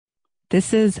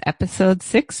This is episode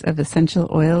 6 of Essential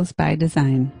Oils by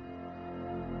Design.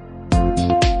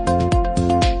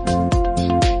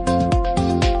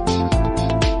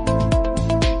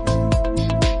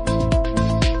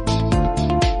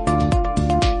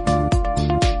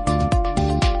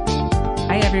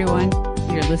 Hi everyone,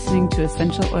 you're listening to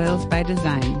Essential Oils by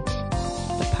Design,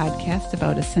 the podcast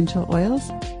about essential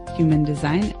oils, human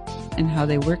design, and how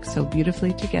they work so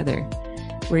beautifully together.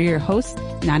 We're your hosts,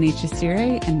 Nani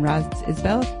Chisire and Raz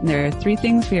Isbel, and there are 3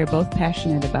 things we are both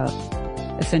passionate about: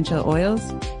 essential oils,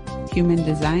 human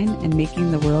design, and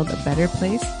making the world a better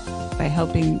place by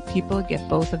helping people get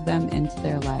both of them into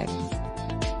their lives.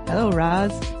 Hello,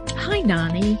 Raz. Hi,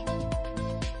 Nani.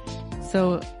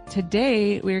 So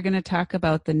today we're going to talk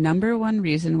about the number one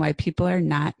reason why people are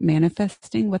not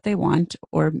manifesting what they want,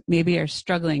 or maybe are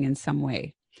struggling in some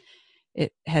way.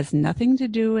 It has nothing to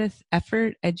do with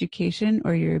effort, education,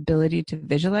 or your ability to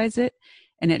visualize it.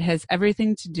 And it has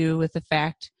everything to do with the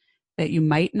fact that you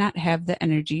might not have the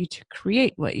energy to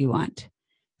create what you want.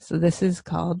 So this is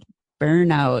called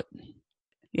burnout.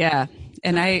 Yeah.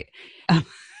 And I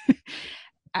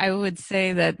would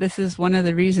say that this is one of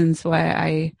the reasons why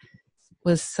I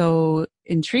was so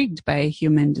intrigued by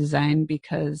human design,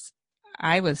 because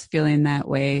I was feeling that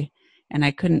way and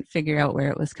I couldn't figure out where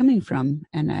it was coming from.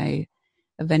 And I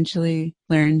eventually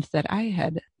learned that I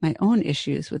had my own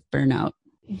issues with burnout.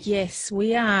 Yes,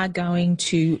 we are going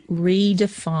to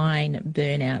redefine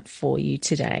burnout for you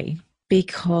today,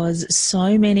 because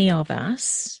so many of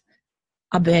us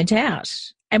are burnt out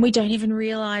and we don't even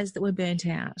realize that we're burnt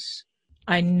out.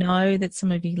 I know that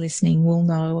some of you listening will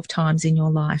know of times in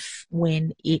your life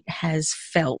when it has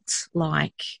felt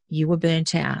like you were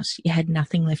burnt out, you had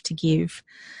nothing left to give.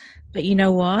 But you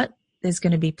know what? There's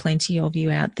going to be plenty of you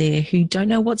out there who don't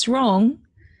know what's wrong.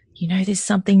 You know, there's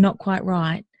something not quite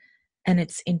right. And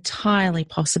it's entirely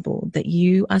possible that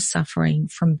you are suffering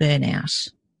from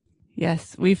burnout.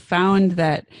 Yes, we've found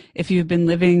that if you've been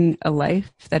living a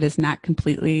life that is not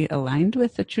completely aligned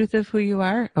with the truth of who you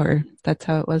are, or that's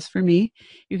how it was for me,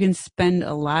 you can spend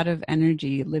a lot of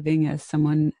energy living as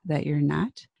someone that you're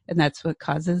not. And that's what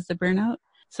causes the burnout.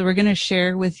 So we're going to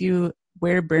share with you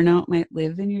where burnout might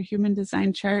live in your human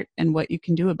design chart and what you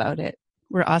can do about it.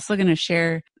 We're also going to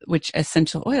share which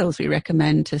essential oils we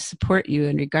recommend to support you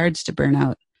in regards to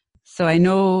burnout. So I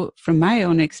know from my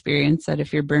own experience that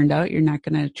if you're burned out, you're not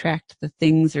going to attract the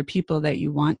things or people that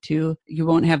you want to. You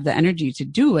won't have the energy to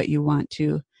do what you want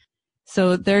to.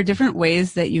 So there are different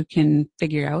ways that you can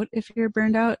figure out if you're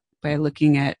burned out by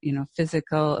looking at,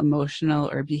 physical,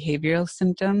 emotional, or behavioral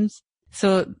symptoms.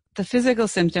 So the physical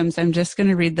symptoms, I'm just going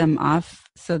to read them off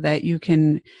so that you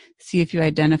can see if you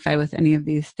identify with any of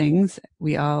these things.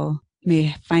 We all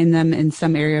may find them in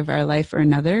some area of our life or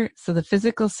another. So the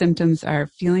physical symptoms are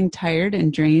feeling tired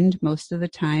and drained most of the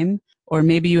time, or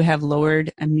maybe you have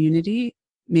lowered immunity.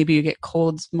 Maybe you get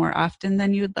colds more often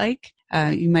than you'd like.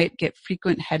 You might get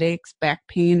frequent headaches, back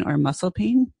pain, or muscle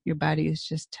pain. Your body is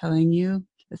just telling you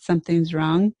that something's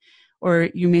wrong. Or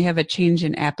you may have a change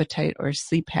in appetite or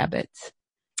sleep habits.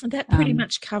 That pretty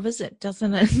much covers it,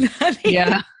 doesn't it?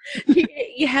 Yeah.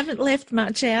 You haven't left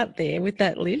much out there with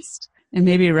that list. And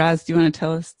maybe, Raz, do you want to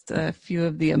tell us a few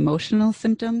of the emotional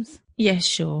symptoms? Yeah,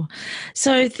 sure.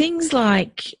 So things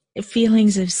like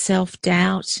feelings of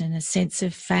self-doubt and a sense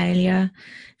of failure,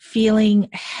 feeling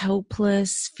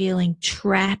helpless, feeling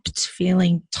trapped,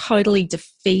 feeling totally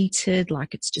defeated,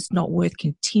 like it's just not worth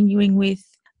continuing with,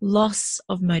 loss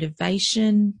of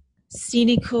motivation,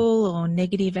 cynical or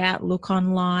negative outlook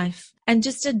on life, and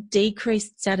just a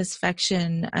decreased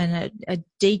satisfaction and a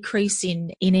decrease in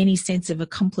any sense of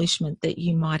accomplishment that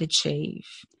you might achieve.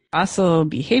 Also,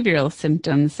 behavioral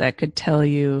symptoms that could tell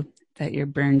you that you're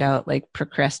burned out, like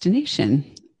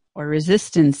procrastination or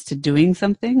resistance to doing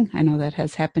something. I know that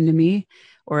has happened to me.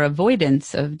 Or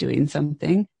avoidance of doing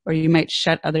something, or you might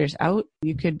shut others out.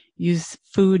 You could use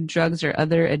food, drugs, or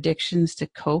other addictions to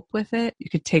cope with it. You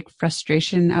could take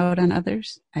frustration out on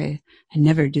others. I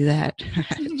never do that.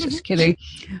 Just kidding.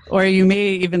 Or you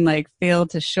may even fail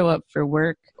to show up for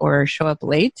work or show up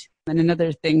late. And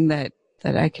another thing that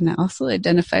I can also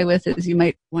identify with is you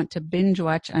might want to binge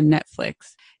watch on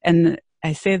Netflix. And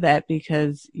I say that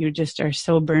because you just are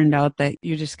so burned out that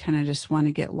you just kind of just want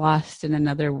to get lost in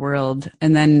another world.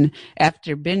 And then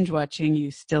after binge watching, you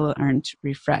still aren't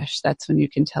refreshed. That's when you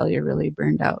can tell you're really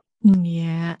burned out.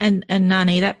 Yeah. And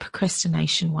Nani, that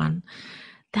procrastination one,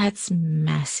 that's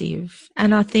massive.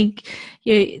 And I think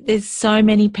there's so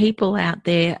many people out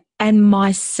there, and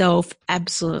myself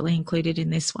absolutely included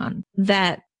in this one,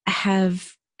 that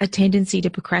have a tendency to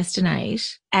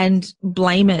procrastinate and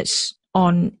blame it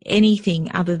on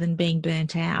anything other than being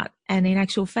burnt out. And in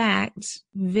actual fact,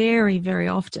 very, very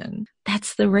often,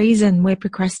 that's the reason we're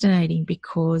procrastinating,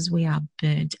 because we are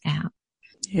burnt out.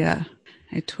 Yeah,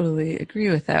 I totally agree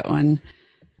with that one.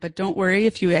 But don't worry,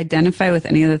 if you identify with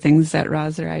any of the things that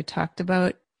Roz or I talked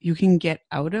about, you can get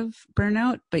out of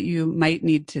burnout, but you might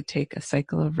need to take a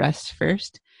cycle of rest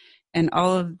first. And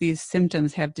all of these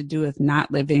symptoms have to do with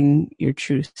not living your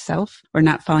true self, or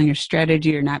not following your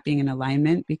strategy, or not being in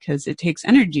alignment, because it takes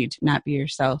energy to not be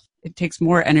yourself. It takes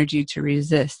more energy to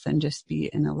resist than just be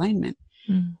in alignment.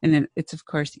 And it's, of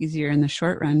course, easier in the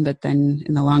short run, but then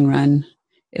in the long run,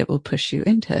 it will push you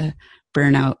into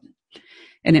burnout.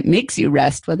 And it makes you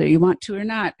rest whether you want to or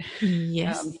not.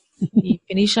 Yes. You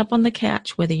finish up on the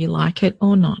couch whether you like it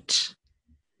or not.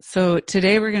 So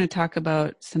today we're going to talk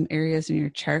about some areas in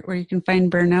your chart where you can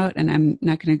find burnout. And I'm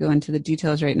not going to go into the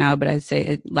details right now, but I'd say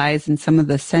it lies in some of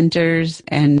the centers,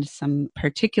 and some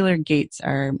particular gates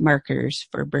are markers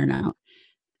for burnout.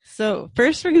 So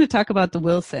first we're going to talk about the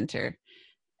will center.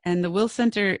 And the will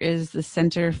center is the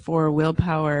center for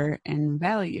willpower and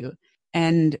value.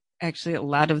 And actually, a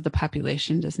lot of the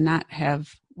population does not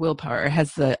have willpower. It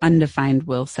has the undefined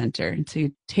will center. And so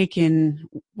you take in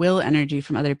will energy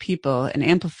from other people and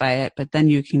amplify it, but then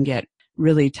you can get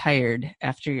really tired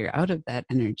after you're out of that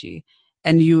energy.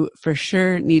 And you for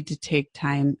sure need to take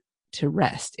time to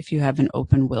rest if you have an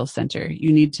open will center.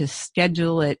 You need to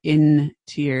schedule it into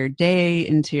your day,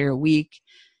 into your week,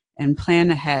 and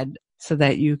plan ahead so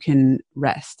that you can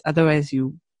rest. Otherwise,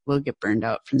 you will get burned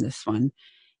out from this one.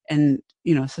 And,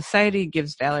 society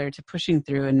gives valor to pushing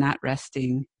through and not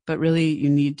resting, but really you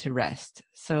need to rest.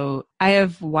 So I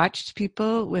have watched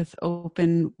people with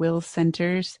open will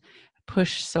centers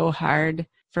push so hard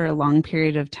for a long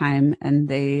period of time, and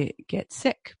they get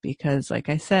sick because, like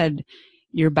I said,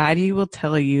 your body will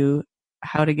tell you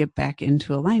how to get back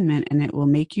into alignment, and it will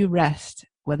make you rest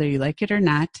whether you like it or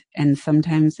not. And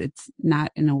sometimes it's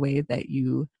not in a way that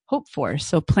you hope for.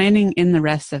 So planning in the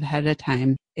rest ahead of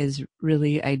time is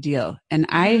really ideal. And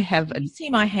I have You see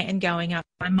my hand going up.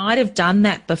 I might have done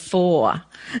that before.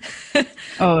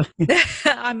 Oh,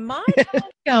 I might have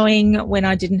going when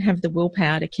I didn't have the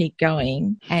willpower to keep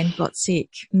going and got sick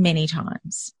many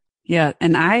times. Yeah.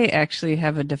 And I actually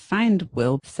have a defined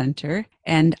will center.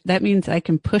 And that means I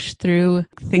can push through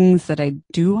things that I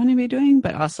do want to be doing,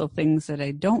 but also things that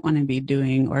I don't want to be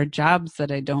doing, or jobs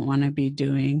that I don't want to be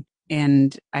doing.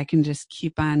 And I can just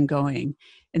keep on going.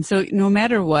 And so no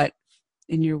matter what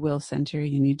in your will center,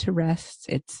 you need to rest.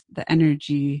 It's the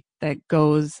energy that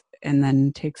goes and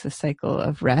then takes a cycle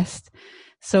of rest.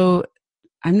 So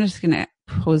I'm just going to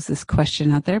pose this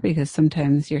question out there, because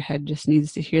sometimes your head just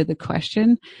needs to hear the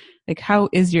question. Like, how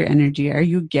is your energy? Are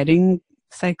you getting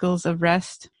cycles of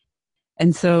rest?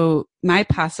 And so my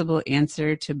possible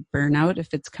answer to burnout,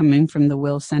 if it's coming from the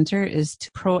will center, is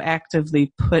to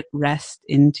proactively put rest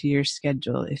into your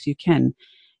schedule if you can.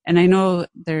 And I know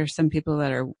there are some people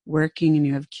that are working and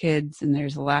you have kids and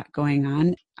there's a lot going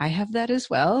on. I have that as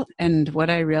well. And what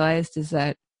I realized is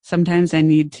that sometimes I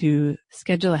need to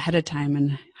schedule ahead of time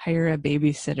and hire a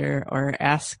babysitter or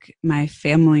ask my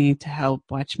family to help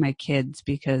watch my kids,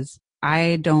 because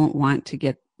I don't want to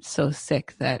get so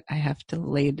sick that I have to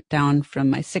lay down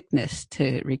from my sickness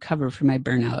to recover from my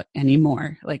burnout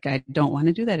anymore. Like, I don't want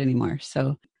to do that anymore.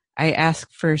 So I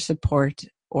ask for support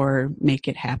or make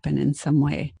it happen in some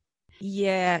way.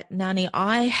 Yeah, Nani,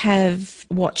 I have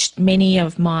watched many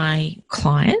of my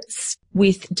clients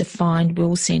with defined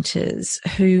will centers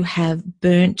who have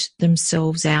burnt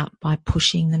themselves out by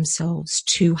pushing themselves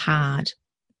too hard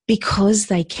because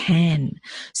they can.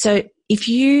 So if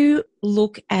you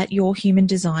look at your human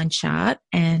design chart,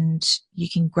 and you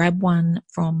can grab one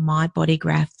from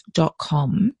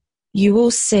mybodygraph.com, you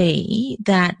will see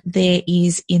that there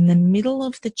is in the middle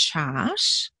of the chart,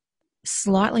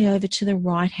 slightly over to the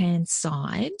right-hand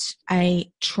side, a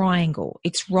triangle.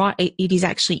 It's right. It is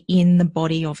actually in the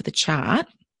body of the chart.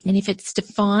 And if it's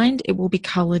defined, it will be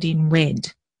coloured in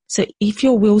red. So if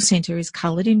your will centre is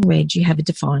coloured in red, you have a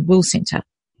defined will centre.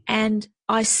 And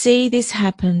I see this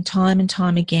happen time and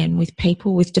time again with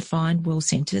people with defined will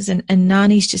centres. And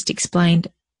Nani's just explained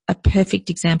a perfect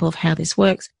example of how this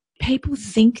works. People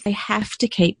think they have to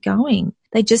keep going.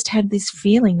 They just have this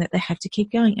feeling that they have to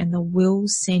keep going. And the will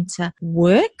center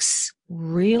works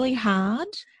really hard,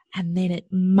 and then it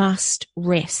must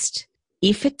rest.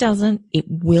 If it doesn't, it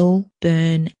will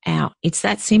burn out. It's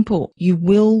that simple. You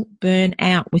will burn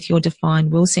out with your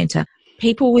defined will center.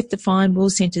 People with defined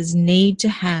will centers need to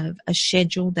have a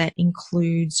schedule that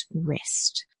includes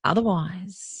rest.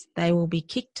 Otherwise, they will be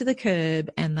kicked to the curb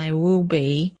and they will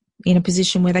be in a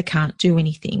position where they can't do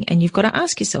anything. And you've got to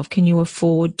ask yourself, can you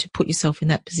afford to put yourself in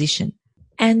that position?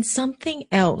 And something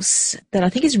else that I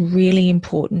think is really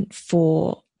important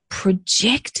for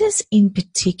projectors in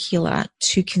particular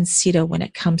to consider when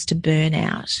it comes to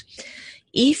burnout.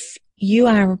 If you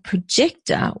are a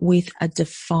projector with a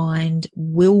defined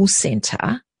will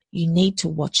center, you need to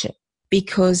watch it,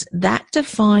 because that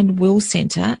defined will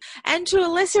center, and to a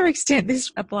lesser extent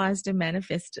this applies to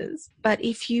manifestors, but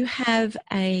if you have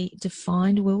a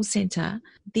defined will center,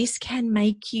 this can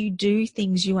make you do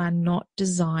things you are not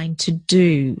designed to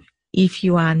do if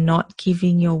you are not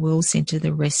giving your will center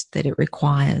the rest that it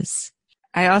requires.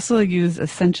 I also use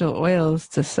essential oils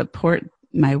to support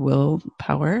my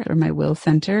willpower or my will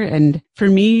center. And for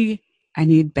me, I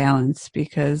need balance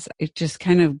because it just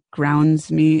kind of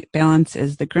grounds me. Balance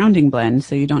is the grounding blend.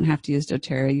 So you don't have to use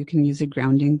doTERRA. You can use a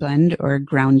grounding blend or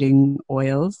grounding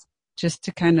oils just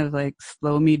to kind of like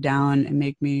slow me down and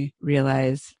make me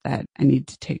realize that I need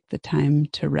to take the time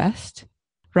to rest.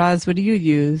 Roz, what do you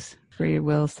use for your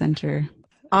will center?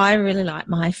 I really like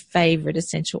my favorite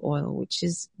essential oil, which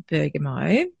is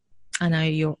bergamot. I know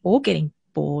you're all getting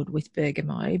bored with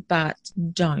bergamot, but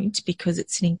don't, because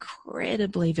it's an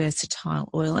incredibly versatile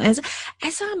oil. As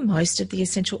are most of the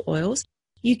essential oils,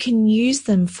 you can use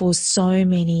them for so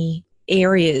many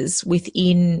areas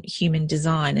within human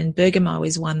design, and bergamot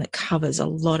is one that covers a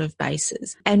lot of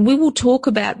bases. And we will talk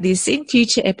about this in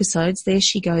future episodes. There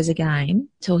she goes again,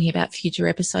 talking about future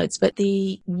episodes. But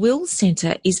the will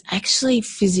center is actually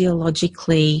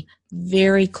physiologically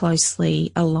very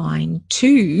closely aligned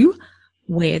to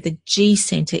where the G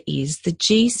center is. The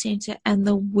G center and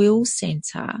the will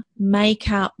center make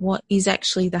up what is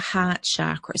actually the heart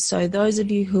chakra. So those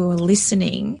of you who are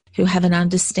listening, who have an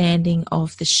understanding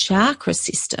of the chakra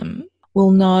system,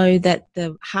 will know that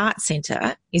the heart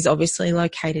center is obviously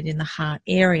located in the heart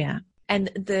area. And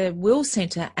the will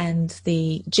center and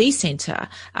the G center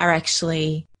are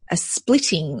actually a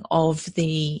splitting of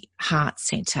the heart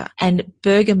center. And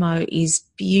bergamot is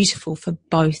beautiful for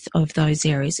both of those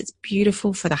areas. It's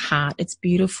beautiful for the heart. It's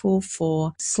beautiful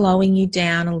for slowing you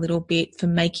down a little bit, for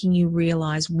making you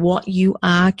realize what you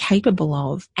are capable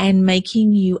of and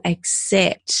making you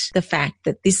accept the fact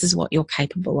that this is what you're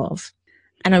capable of.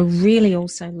 And I really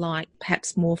also like,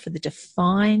 perhaps more for the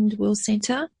defined will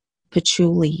center,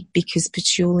 patchouli, because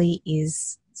patchouli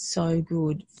is so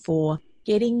good for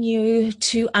getting you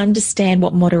to understand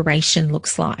what moderation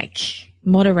looks like.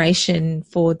 Moderation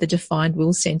for the defined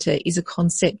will center is a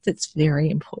concept that's very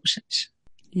important.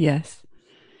 Yes.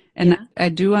 And I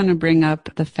do want to bring up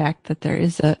the fact that there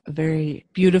is a very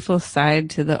beautiful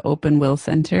side to the open will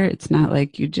center. It's not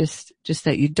like you just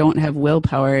that you don't have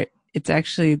willpower. It's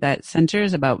actually that center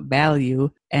is about value.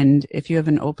 And if you have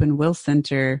an open will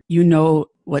center, you know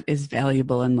what is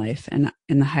valuable in life. And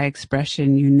in the high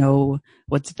expression, you know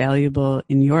what's valuable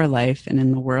in your life and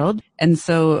in the world. And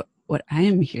so what I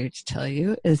am here to tell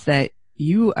you is that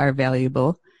you are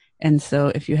valuable. And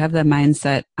so if you have the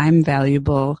mindset, I'm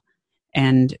valuable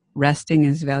and resting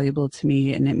is valuable to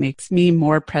me and it makes me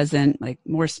more present, like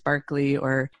more sparkly,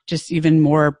 or just even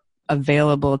more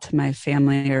available to my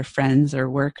family or friends or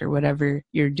work or whatever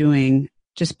you're doing,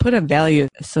 just put a value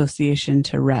association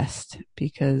to rest,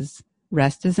 because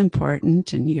rest is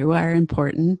important and you are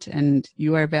important and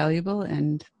you are valuable,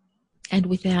 and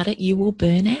without it you will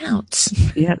burn out.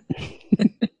 Yep.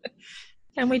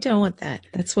 And we don't want that.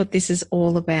 That's what this is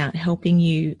all about, helping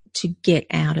you to get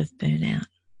out of burnout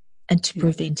and to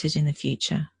prevent it in the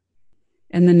future.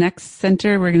 And the next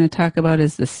center we're going to talk about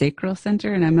is the sacral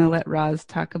center. And I'm going to let Roz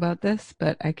talk about this,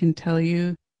 but I can tell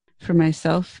you for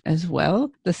myself as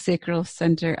well, the sacral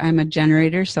center, I'm a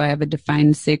generator, so I have a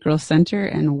defined sacral center,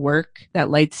 and work that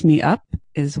lights me up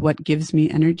is what gives me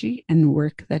energy, and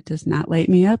work that does not light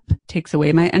me up takes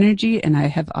away my energy. And I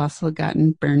have also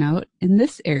gotten burnout in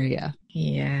this area.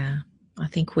 Yeah. I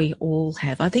think we all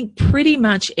have. I think pretty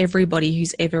much everybody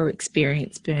who's ever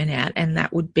experienced burnout, and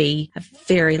that would be a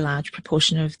very large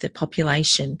proportion of the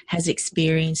population, has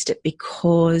experienced it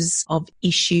because of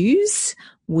issues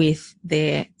with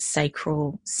their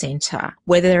sacral center,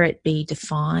 whether it be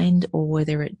defined or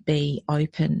whether it be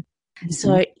open. Mm-hmm.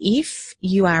 So if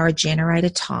you are a generator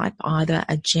type, either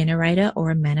a generator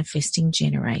or a manifesting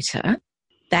generator,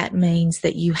 that means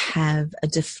that you have a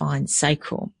defined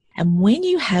sacral. And when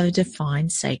you have a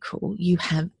defined sacral, you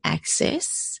have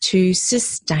access to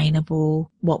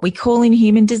sustainable, what we call in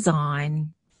human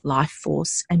design, life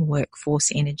force and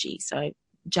workforce energy. So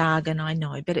jargon, I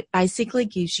know, but it basically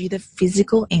gives you the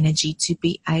physical energy to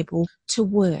be able to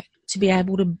work, to be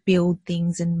able to build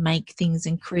things and make things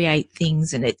and create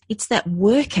things. And it's that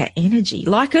worker energy,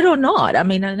 like it or not. I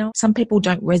mean, I know some people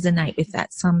don't resonate with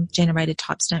that. Some generator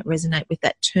types don't resonate with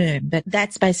that term, but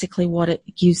that's basically what it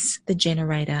gives the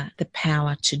generator the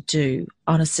power to do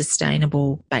on a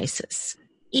sustainable basis.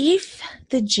 If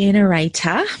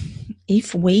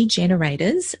we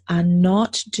generators are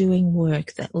not doing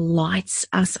work that lights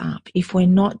us up, if we're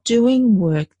not doing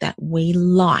work that we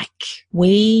like,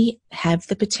 we have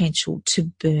the potential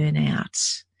to burn out.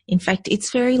 In fact,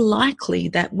 it's very likely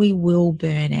that we will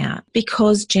burn out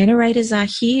because generators are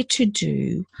here to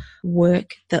do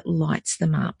work that lights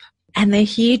them up, and they're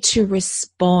here to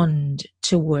respond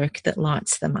to work that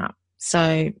lights them up.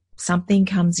 So something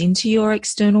comes into your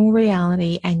external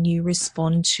reality and you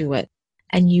respond to it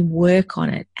and you work on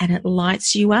it and it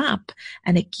lights you up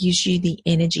and it gives you the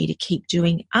energy to keep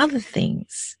doing other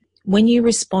things. When you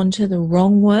respond to the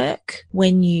wrong work,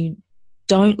 when you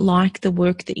don't like the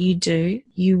work that you do,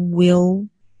 you will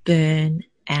burn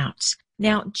out.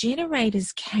 Now,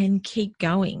 generators can keep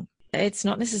going. It's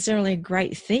not necessarily a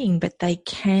great thing, but they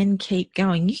can keep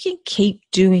going. You can keep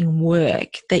doing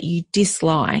work that you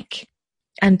dislike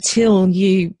until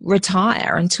you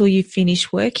retire, until you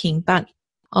finish working. But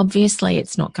obviously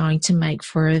it's not going to make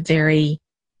for a very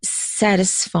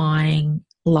satisfying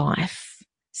life.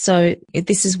 So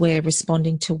this is where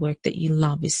responding to work that you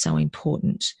love is so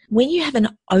important. When you have an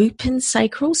open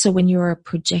sacral, so when you're a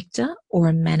projector or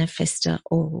a manifestor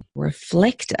or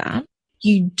reflector,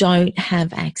 you don't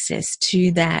have access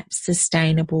to that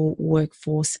sustainable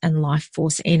workforce and life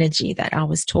force energy that I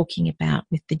was talking about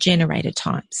with the generator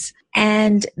types.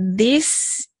 And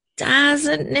this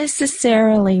doesn't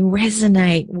necessarily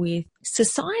resonate with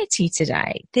society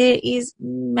today. There is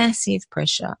massive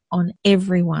pressure on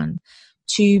everyone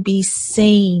to be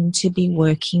seen to be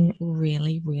working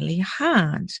really, really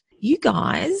hard. You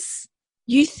guys,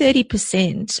 you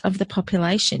 30% of the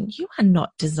population, you are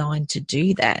not designed to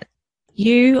do that.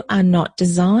 You are not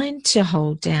designed to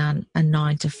hold down a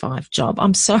 9-to-5 job.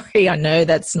 I'm sorry, I know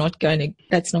that's not going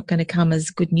to come as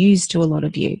good news to a lot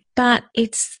of you, but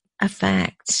it's a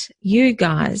fact. You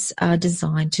guys are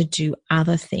designed to do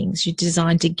other things. You're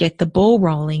designed to get the ball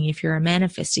rolling if you're a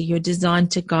manifestor. You're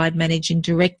designed to guide, manage, and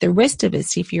direct the rest of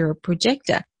us if you're a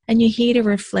projector. And you're here to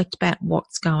reflect back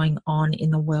what's going on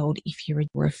in the world if you're a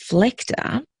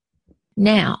reflector.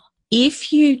 Now,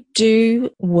 if you do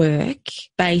work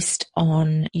based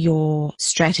on your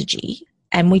strategy,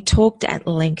 and we talked at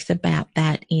length about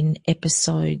that in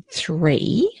episode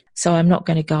 3, so I'm not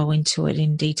going to go into it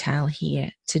in detail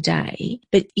here today,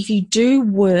 but if you do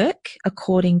work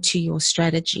according to your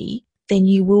strategy, then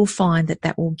you will find that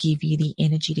that will give you the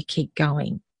energy to keep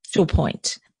going to a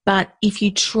point. But if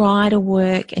you try to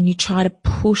work and you try to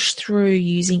push through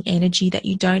using energy that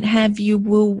you don't have, you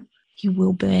will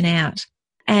burn out.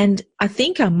 And I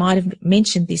think I might have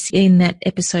mentioned this in that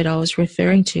episode I was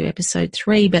referring to, episode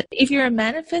 3, but if you're a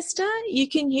manifestor, you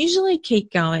can usually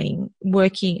keep going,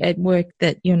 working at work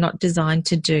that you're not designed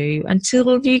to do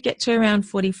until you get to around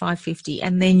 45, 50,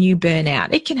 and then you burn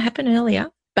out. It can happen earlier,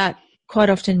 but quite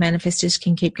often manifestors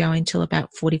can keep going till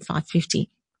about 45, 50.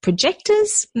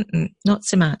 Projectors, not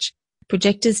so much.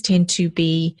 Projectors tend to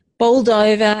be bowled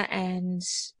over and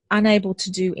unable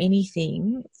to do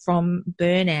anything from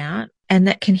burnout, and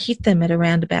that can hit them at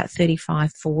around about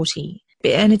 35, 40.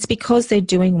 And it's because they're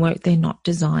doing work they're not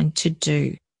designed to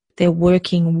do. They're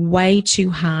working way too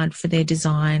hard for their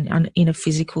design in a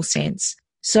physical sense.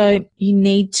 So you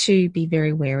need to be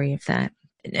very wary of that.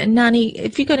 Nani,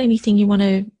 have you got anything you want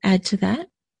to add to that?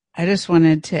 I just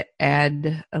wanted to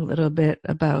add a little bit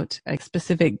about a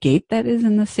specific gate that is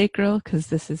in the sacral, because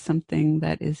this is something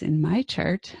that is in my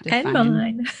chart. And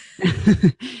mine.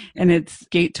 And it's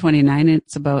gate 29.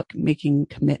 It's about making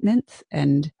commitments.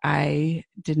 And I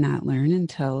did not learn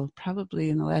until probably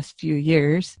in the last few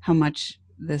years how much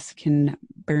this can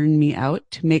burn me out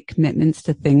to make commitments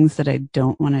to things that I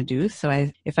don't want to do.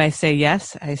 So if I say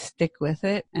yes, I stick with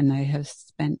it. And I have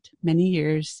spent many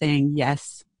years saying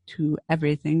yes to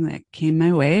everything that came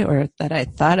my way or that I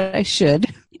thought I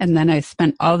should. And then I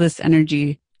spent all this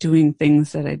energy doing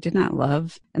things that I did not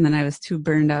love. And then I was too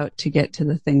burned out to get to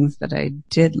the things that I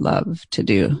did love to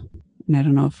do. And I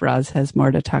don't know if Roz has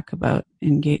more to talk about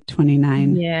in gate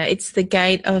 29. Yeah, it's the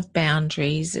gate of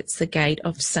boundaries. It's the gate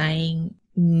of saying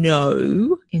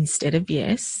no instead of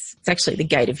yes. It's actually the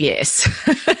gate of yes.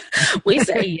 We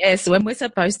say yes when we're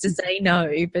supposed to say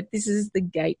no, but this is the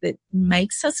gate that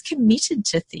makes us committed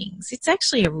to things. It's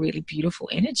actually a really beautiful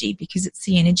energy because it's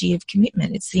the energy of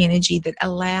commitment. It's the energy that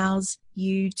allows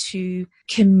you to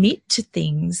commit to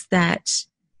things that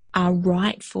are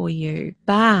right for you.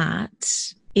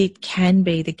 But it can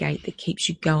be the gate that keeps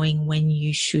you going when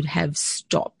you should have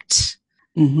stopped.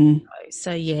 Mm-hmm.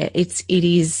 So yeah, it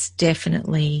is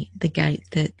definitely the gate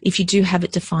that if you do have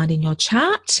it defined in your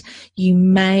chart, you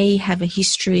may have a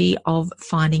history of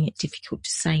finding it difficult to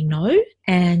say no,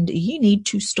 and you need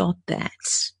to stop that.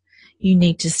 You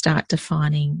need to start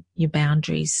defining your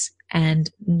boundaries and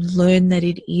learn that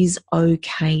it is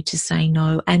okay to say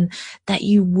no, and that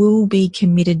you will be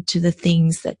committed to the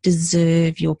things that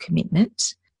deserve your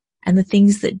commitment, and the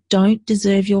things that don't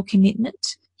deserve your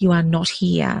commitment, you are not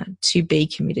here to be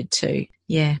committed to.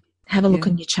 Yeah. Have a look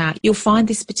on your chart. You'll find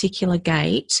this particular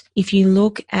gate. If you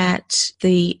look at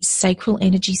the sacral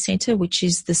energy center, which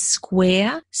is the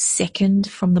square second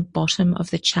from the bottom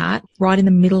of the chart, right in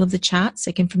the middle of the chart,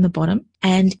 second from the bottom,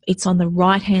 and it's on the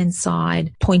right-hand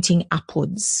side pointing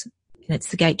upwards. And it's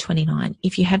the gate 29.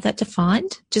 If you have that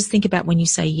defined, just think about when you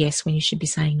say yes, when you should be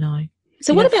saying no.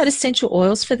 So what about essential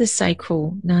oils for the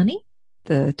sacral, Nani?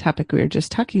 The topic we were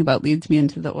just talking about leads me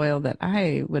into the oil that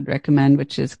I would recommend,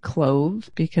 which is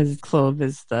clove, because clove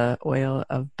is the oil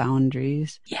of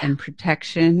boundaries and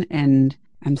protection. And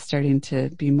I'm starting to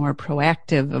be more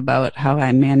proactive about how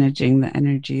I'm managing the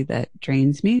energy that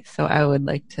drains me. So I would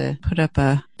like to put up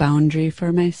a boundary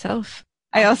for myself.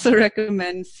 I also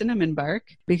recommend cinnamon bark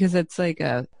because it's like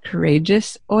a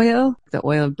courageous oil, the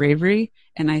oil of bravery.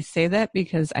 And I say that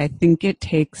because I think it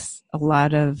takes a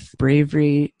lot of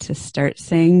bravery to start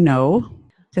saying no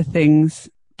to things.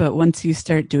 But once you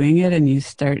start doing it and you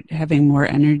start having more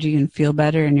energy and feel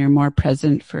better and you're more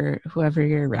present for whoever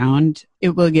you're around, it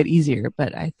will get easier.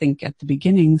 But I think at the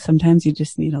beginning, sometimes you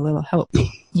just need a little help.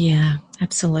 Yeah,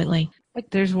 absolutely.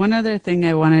 There's one other thing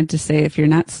I wanted to say. If you're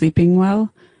not sleeping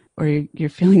well, or you're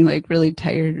feeling like really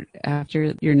tired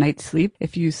after your night's sleep,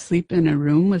 if you sleep in a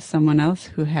room with someone else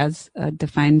who has a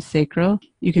defined sacral,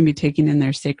 you can be taking in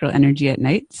their sacral energy at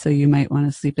night. So you might want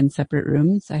to sleep in separate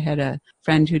rooms. I had a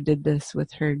friend who did this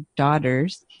with her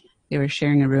daughters. They were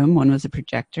sharing a room. One was a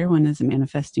projector, one is a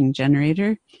manifesting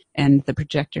generator, and the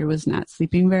projector was not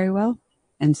sleeping very well.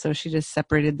 And so she just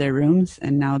separated their rooms,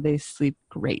 and now they sleep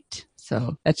great.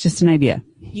 So that's just an idea.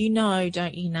 You know,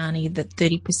 don't you, Nani, that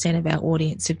 30% of our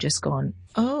audience have just gone,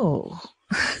 oh.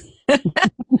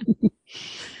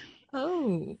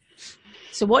 Oh.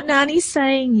 So what Nani's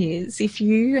saying is if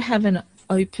you have an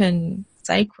open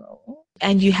sacral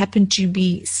and you happen to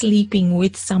be sleeping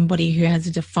with somebody who has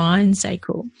a defined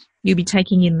sacral, you'll be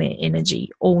taking in their energy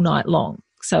all night long.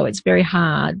 So it's very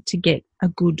hard to get a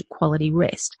good quality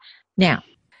rest. Now,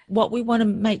 what we want to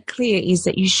make clear is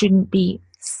that you shouldn't be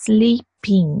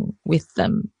sleeping with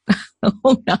them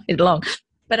all night long.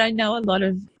 But I know a lot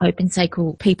of open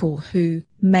sacral people who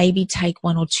maybe take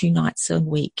 1 or 2 nights a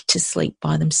week to sleep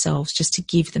by themselves, just to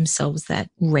give themselves that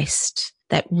rest,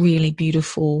 that really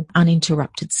beautiful,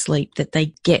 uninterrupted sleep that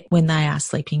they get when they are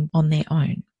sleeping on their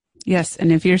own. Yes,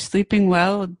 and if you're sleeping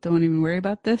well, don't even worry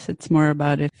about this. It's more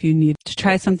about if you need to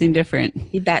try something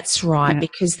different. That's right,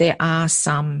 because there are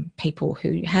some people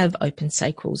who have open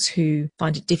sacrals who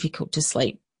find it difficult to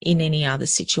sleep in any other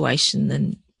situation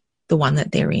than the one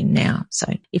that they're in now.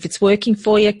 So if it's working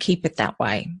for you, keep it that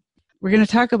way. We're going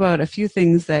to talk about a few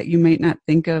things that you might not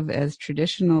think of as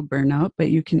traditional burnout, but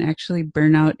you can actually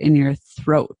burn out in your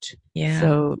throat. Yeah.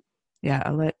 So,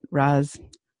 I'll let Roz...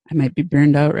 I might be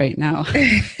burned out right now.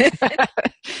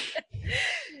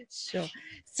 Sure.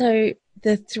 So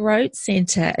the throat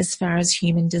center, as far as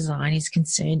human design is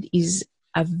concerned, is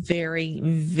a very,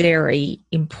 very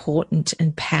important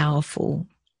and powerful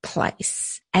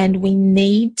place. And we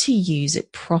need to use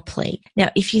it properly. Now,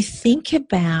 if you think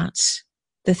about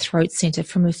the throat center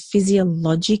from a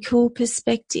physiological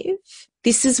perspective,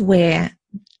 this is where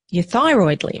your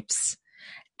thyroid lives.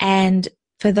 And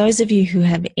for those of you who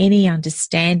have any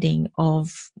understanding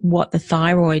of what the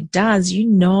thyroid does, you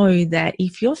know that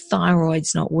if your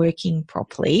thyroid's not working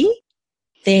properly,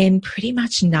 then pretty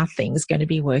much nothing's going to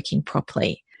be working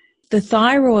properly. The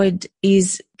thyroid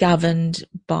is governed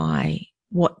by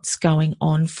what's going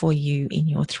on for you in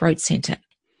your throat center.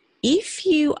 If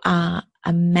you are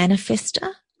a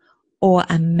manifester or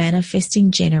a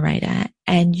manifesting generator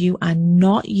and you are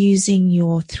not using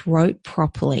your throat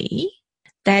properly,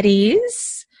 that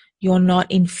is, you're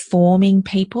not informing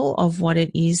people of what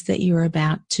it is that you're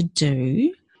about to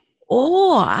do.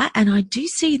 Or, and I do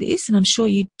see this, and I'm sure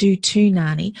you do too,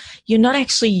 Nani, you're not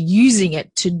actually using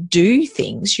it to do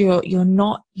things. You're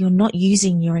not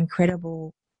using your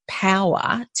incredible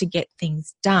power to get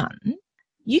things done.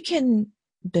 You can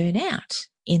burn out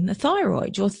in the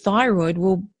thyroid. Your thyroid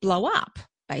will blow up,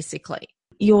 basically.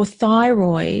 Your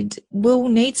thyroid will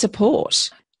need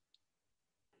support.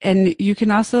 And you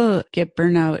can also get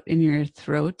burnout in your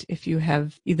throat if you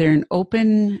have either an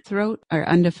open throat or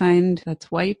undefined,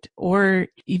 that's white, or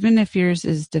even if yours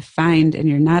is defined and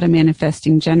you're not a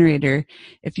manifesting generator,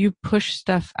 if you push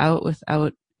stuff out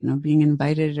without being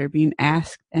invited or being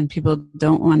asked, and people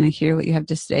don't want to hear what you have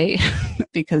to say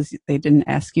because they didn't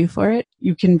ask you for it,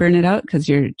 you can burn it out because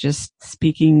you're just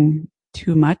speaking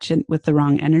too much and with the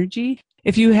wrong energy.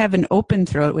 If you have an open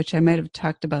throat, which I might have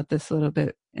talked about this a little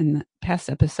bit in the past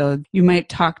episode, you might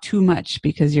talk too much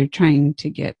because you're trying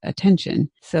to get attention.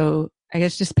 So I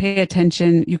guess just pay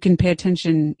attention. You can pay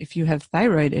attention if you have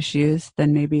thyroid issues,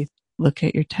 then maybe look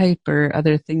at your type or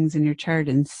other things in your chart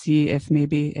and see if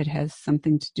maybe it has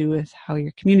something to do with how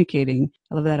you're communicating.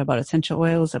 I love that about essential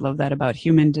oils. I love that about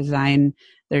human design.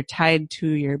 They're tied to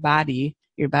your body.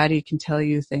 Your body can tell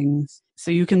you things. So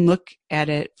you can look at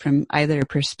it from either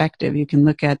perspective. You can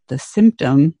look at the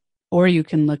symptom, or you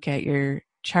can look at your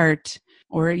chart,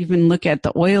 or even look at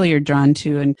the oil you're drawn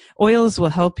to. And oils will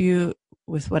help you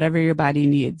with whatever your body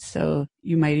needs. So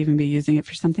you might even be using it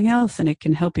for something else and it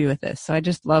can help you with this. So I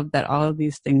just love that all of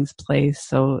these things play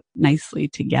so nicely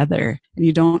together and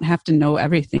you don't have to know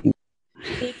everything.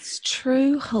 It's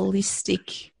true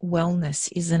holistic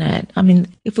wellness, isn't it? I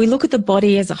mean, if we look at the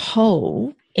body as a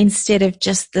whole, instead of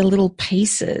just the little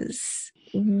pieces,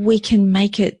 we can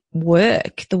make it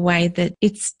work the way that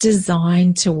it's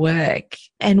designed to work.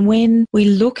 And when we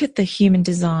look at the human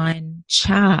design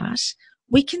chart,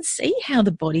 we can see how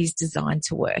the body's designed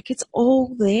to work. It's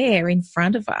all there in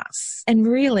front of us. And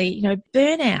really,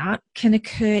 burnout can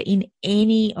occur in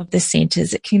any of the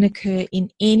centers. It can occur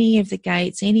in any of the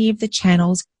gates, any of the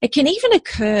channels. It can even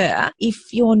occur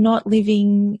if you're not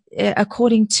living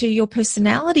according to your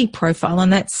personality profile.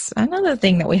 And that's another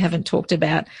thing that we haven't talked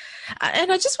about. And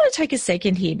I just want to take a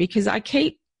second here because I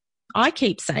keep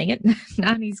saying it.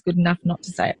 Nani's good enough not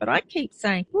to say it, but I keep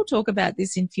saying we'll talk about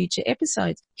this in future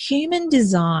episodes. Human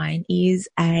design is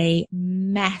a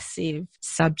massive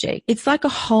subject. It's like a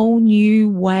whole new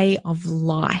way of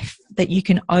life that you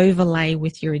can overlay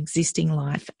with your existing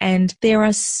life. And there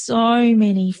are so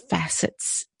many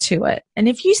facets to it. And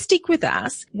if you stick with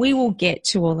us, we will get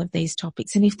to all of these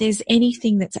topics. And if there's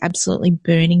anything that's absolutely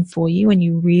burning for you and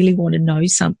you really want to know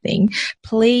something,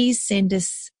 please send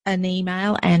us an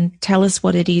email and tell us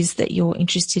what it is that you're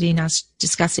interested in us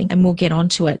discussing and we'll get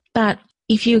onto it. But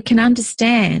if you can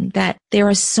understand that there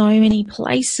are so many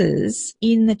places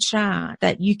in the chart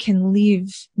that you can live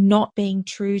not being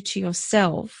true to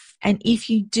yourself, and if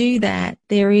you do that,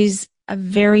 there is a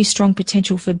very strong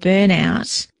potential for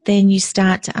burnout, then you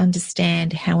start to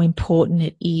understand how important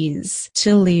it is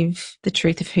to live the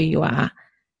truth of who you are.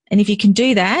 And if you can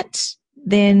do that,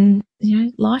 then,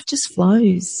 life just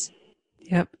flows.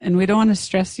 Yep. And we don't want to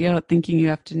stress you out thinking you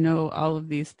have to know all of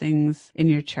these things in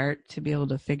your chart to be able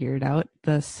to figure it out.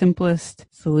 The simplest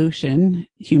solution,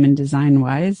 human design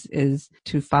wise, is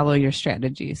to follow your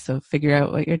strategy. So figure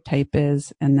out what your type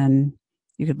is, and then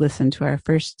you could listen to our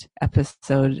first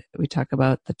episode. We talk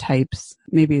about the types.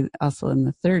 Maybe also in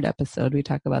the third episode, we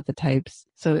talk about the types.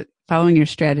 So following your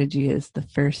strategy is the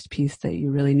first piece that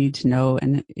you really need to know.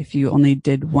 And if you only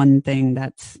did one thing,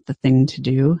 that's the thing to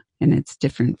do. And it's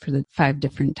different for the 5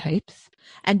 different types.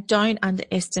 And don't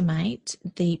underestimate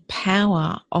the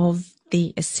power of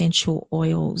the essential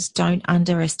oils. Don't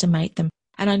underestimate them.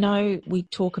 And I know we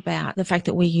talk about the fact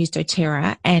that we use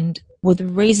doTERRA, and the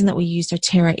reason that we use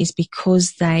doTERRA is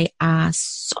because they are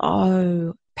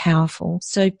so powerful,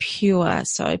 so pure,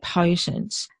 so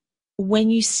potent.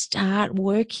 When you start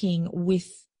working with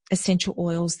essential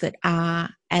oils that are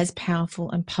as powerful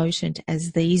and potent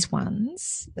as these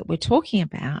ones that we're talking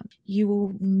about, you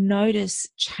will notice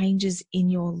changes in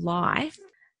your life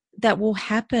that will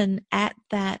happen at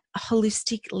that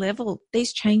holistic level.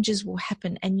 These changes will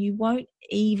happen and you won't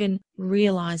even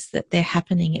realize that they're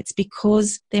happening. It's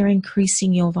because they're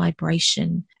increasing your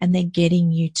vibration and they're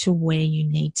getting you to where you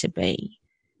need to be.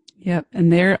 Yep.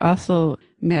 And they're also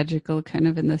magical kind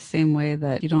of in the same way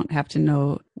that you don't have to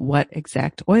know what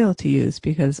exact oil to use,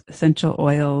 because essential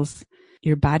oils,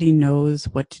 your body knows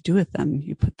what to do with them.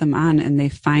 You put them on and they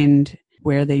find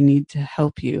where they need to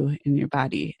help you in your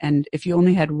body. And if you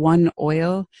only had one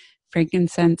oil,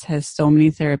 frankincense has so many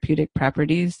therapeutic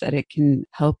properties that it can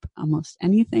help almost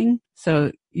anything.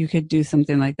 So you could do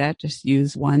something like that. Just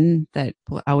use one that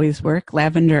will always work.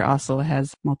 Lavender also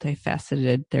has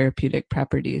multifaceted therapeutic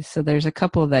properties. So there's a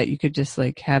couple that you could just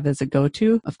have as a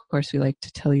go-to. Of course, we like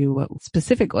to tell you what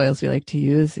specific oils we like to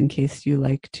use in case you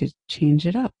like to change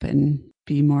it up and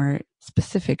be more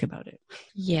specific about it.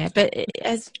 Yeah, but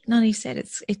as Nani said,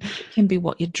 it can be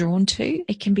what you're drawn to.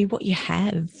 It can be what you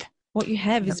have. What you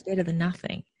have is better than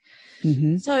nothing.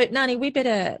 Mm-hmm. So, Nani, we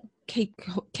better keep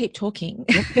talking.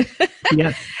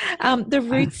 Yes. The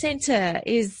root center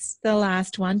is the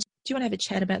last one. Do you want to have a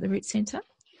chat about the root center?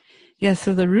 Yeah,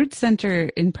 so the root center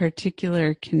in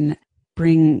particular can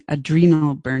bring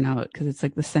adrenal burnout because it's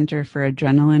like the center for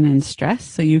adrenaline and stress.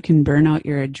 So you can burn out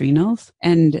your adrenals.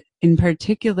 And in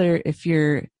particular, if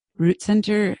your root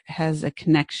center has a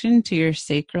connection to your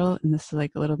sacral, and this is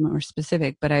like a little more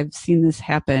specific, but I've seen this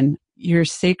happen. Your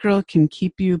sacral can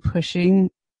keep you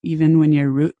pushing even when your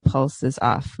root pulse is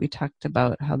off. We talked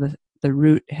about how the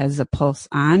root has a pulse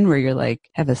on where you're like,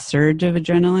 have a surge of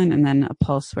adrenaline, and then a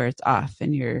pulse where it's off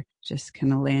and you're just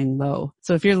kind of laying low.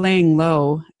 So if you're laying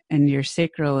low and your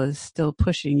sacral is still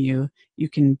pushing you, you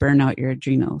can burn out your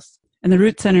adrenals. And the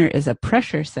root center is a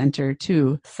pressure center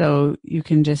too. So you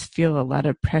can just feel a lot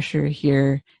of pressure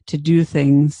here to do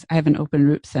things. I have an open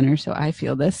root center, so I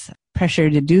feel this pressure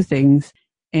to do things.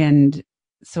 And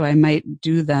so I might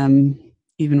do them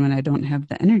even when I don't have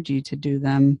the energy to do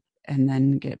them and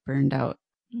then get burned out.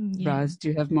 Yeah. Roz, do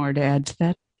you have more to add to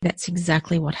that? That's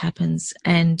exactly what happens.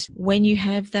 And when you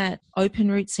have that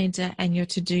open root center and your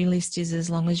to-do list is as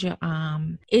long as your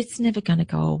arm, it's never going to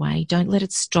go away. Don't let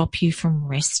it stop you from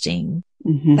resting.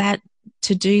 Mm-hmm. That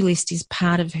to-do list is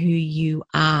part of who you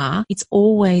are. It's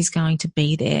always going to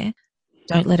be there.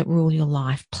 Don't let it rule your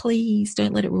life. Please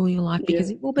don't let it rule your life because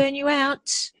it will burn you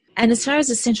out. And as far as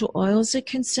essential oils are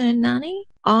concerned, Nani,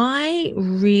 I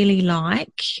really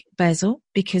like basil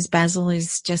because basil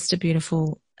is just a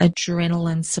beautiful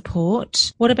adrenaline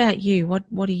support. What about you?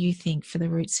 What do you think for the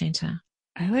root center?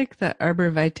 I like the Arbor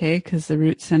Vitae because the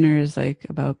root center is like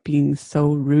about being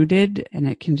so rooted and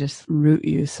it can just root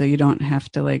you so you don't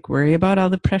have to like worry about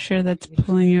all the pressure that's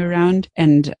pulling you around.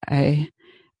 And I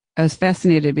was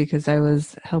fascinated because I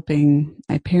was helping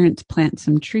my parents plant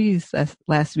some trees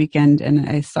last weekend and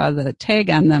I saw the tag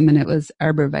on them and it was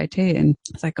Arbor Vitae. And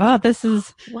I was like, oh, this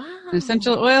is an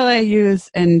essential oil I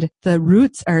use. And the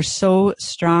roots are so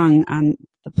strong on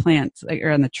the plants, like, or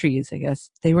on the trees, I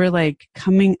guess. They were like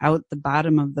coming out the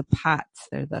bottom of the pots.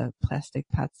 They're the plastic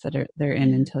pots that they're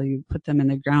in until you put them in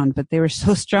the ground. But they were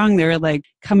so strong. They were like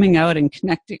coming out and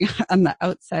connecting on the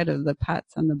outside of the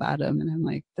pots on the bottom. And I'm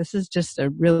like, this is just a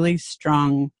really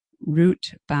strong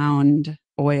root bound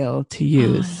oil to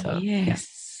use. Oh, so,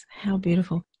 yes. Yeah. How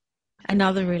beautiful.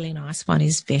 Another really nice one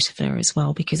is vetiver as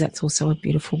well, because that's also a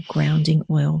beautiful grounding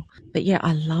oil. But yeah,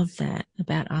 I love that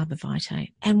about Arbor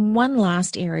Vitae. And one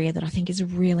last area that I think is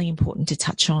really important to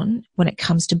touch on when it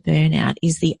comes to burnout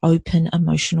is the open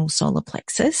emotional solar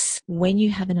plexus. When you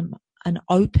have an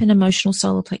open emotional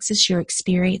solar plexus, you're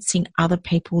experiencing other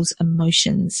people's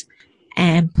emotions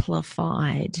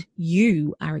amplified.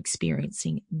 You are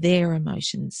experiencing their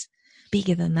emotions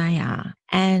bigger than they are.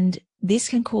 And this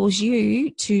can cause you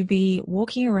to be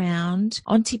walking around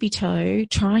on tippy-toe,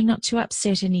 trying not to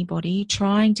upset anybody,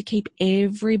 trying to keep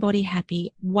everybody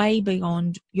happy, way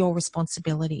beyond your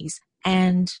responsibilities.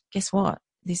 And guess what?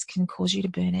 This can cause you to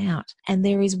burn out. And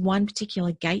there is one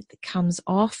particular gate that comes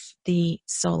off the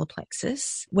solar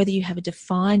plexus, whether you have a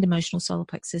defined emotional solar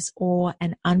plexus or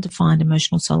an undefined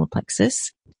emotional solar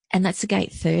plexus. And that's the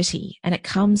gate 30, and it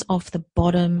comes off the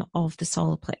bottom of the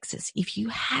solar plexus. If you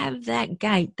have that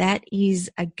gate, that is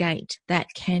a gate that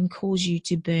can cause you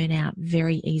to burn out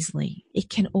very easily. It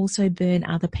can also burn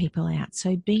other people out.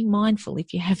 So be mindful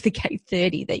if you have the gate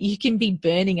 30 that you can be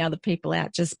burning other people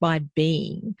out just by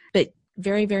being. But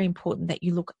very, very important that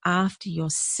you look after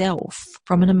yourself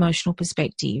from an emotional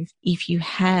perspective if you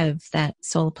have that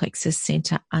solar plexus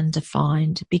center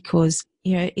undefined, because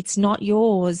it's not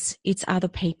yours, it's other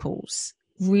people's.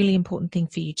 Really important thing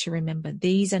for you to remember.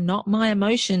 These are not my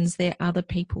emotions, they're other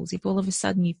people's. If all of a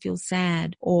sudden you feel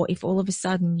sad or if all of a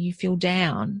sudden you feel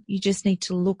down, you just need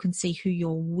to look and see who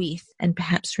you're with and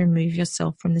perhaps remove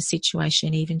yourself from the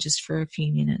situation even just for a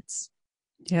few minutes.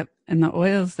 Yep. And the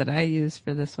oils that I use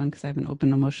for this one, because I have an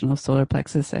open emotional solar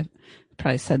plexus, I've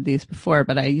probably said these before,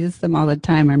 but I use them all the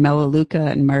time, are Melaleuca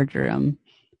and Marjoram.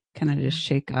 Kind of just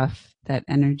shake off that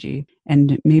energy.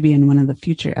 And maybe in one of the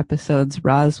future episodes,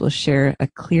 Roz will share a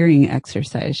clearing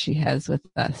exercise she has with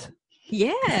us.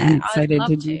 Yeah. I'm excited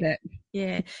to do that.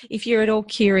 Yeah. If you're at all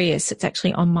curious, it's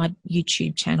actually on my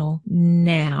YouTube channel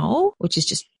now, which is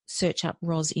just search up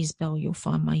Roz Isbell. You'll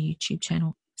find my YouTube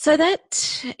channel. So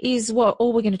that is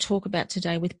all we're going to talk about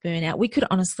today with burnout. We could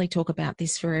honestly talk about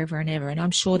this forever and ever, and I'm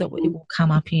sure that it will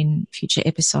come up in future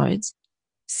episodes.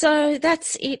 So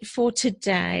that's it for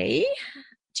today.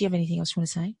 Do you have anything else you want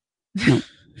to say? No.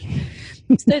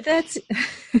 So that's...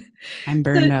 I'm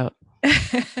burned out.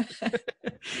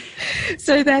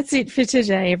 So that's it for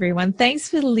today, everyone. Thanks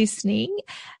for listening.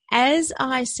 As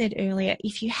I said earlier,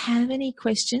 if you have any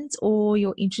questions or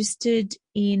you're interested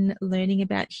in learning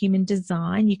about human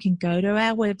design, you can go to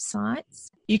our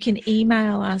websites. You can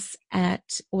email us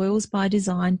at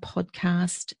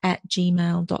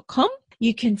oilsbydesignpodcast@gmail.com.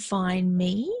 You can find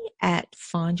me at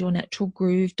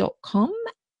findyournaturalgroove.com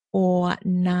or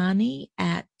Nani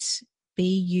at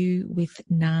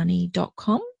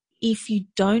buwithnani.com. If you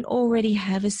don't already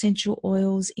have essential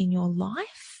oils in your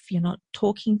life, you're not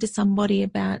talking to somebody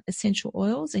about essential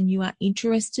oils and you are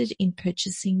interested in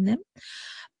purchasing them,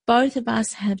 both of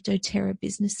us have doTERRA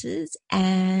businesses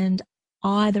and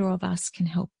either of us can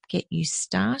help get you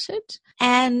started.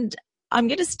 And I'm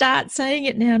going to start saying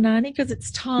it now, Nani, because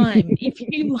it's time. If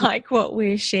you like what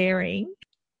we're sharing,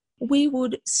 we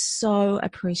would so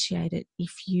appreciate it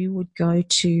if you would go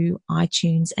to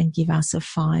iTunes and give us a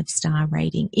 5-star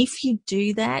rating. If you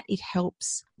do that, it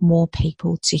helps more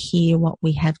people to hear what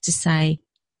we have to say.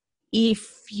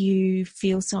 If you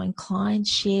feel so inclined,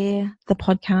 share the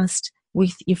podcast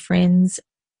with your friends.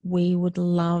 We would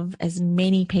love as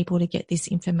many people to get this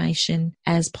information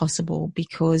as possible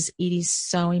because it is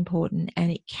so important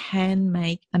and it can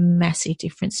make a massive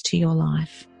difference to your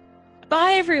life.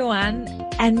 Bye, everyone,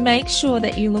 and make sure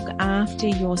that you look after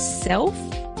yourself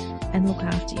and look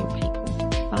after your people.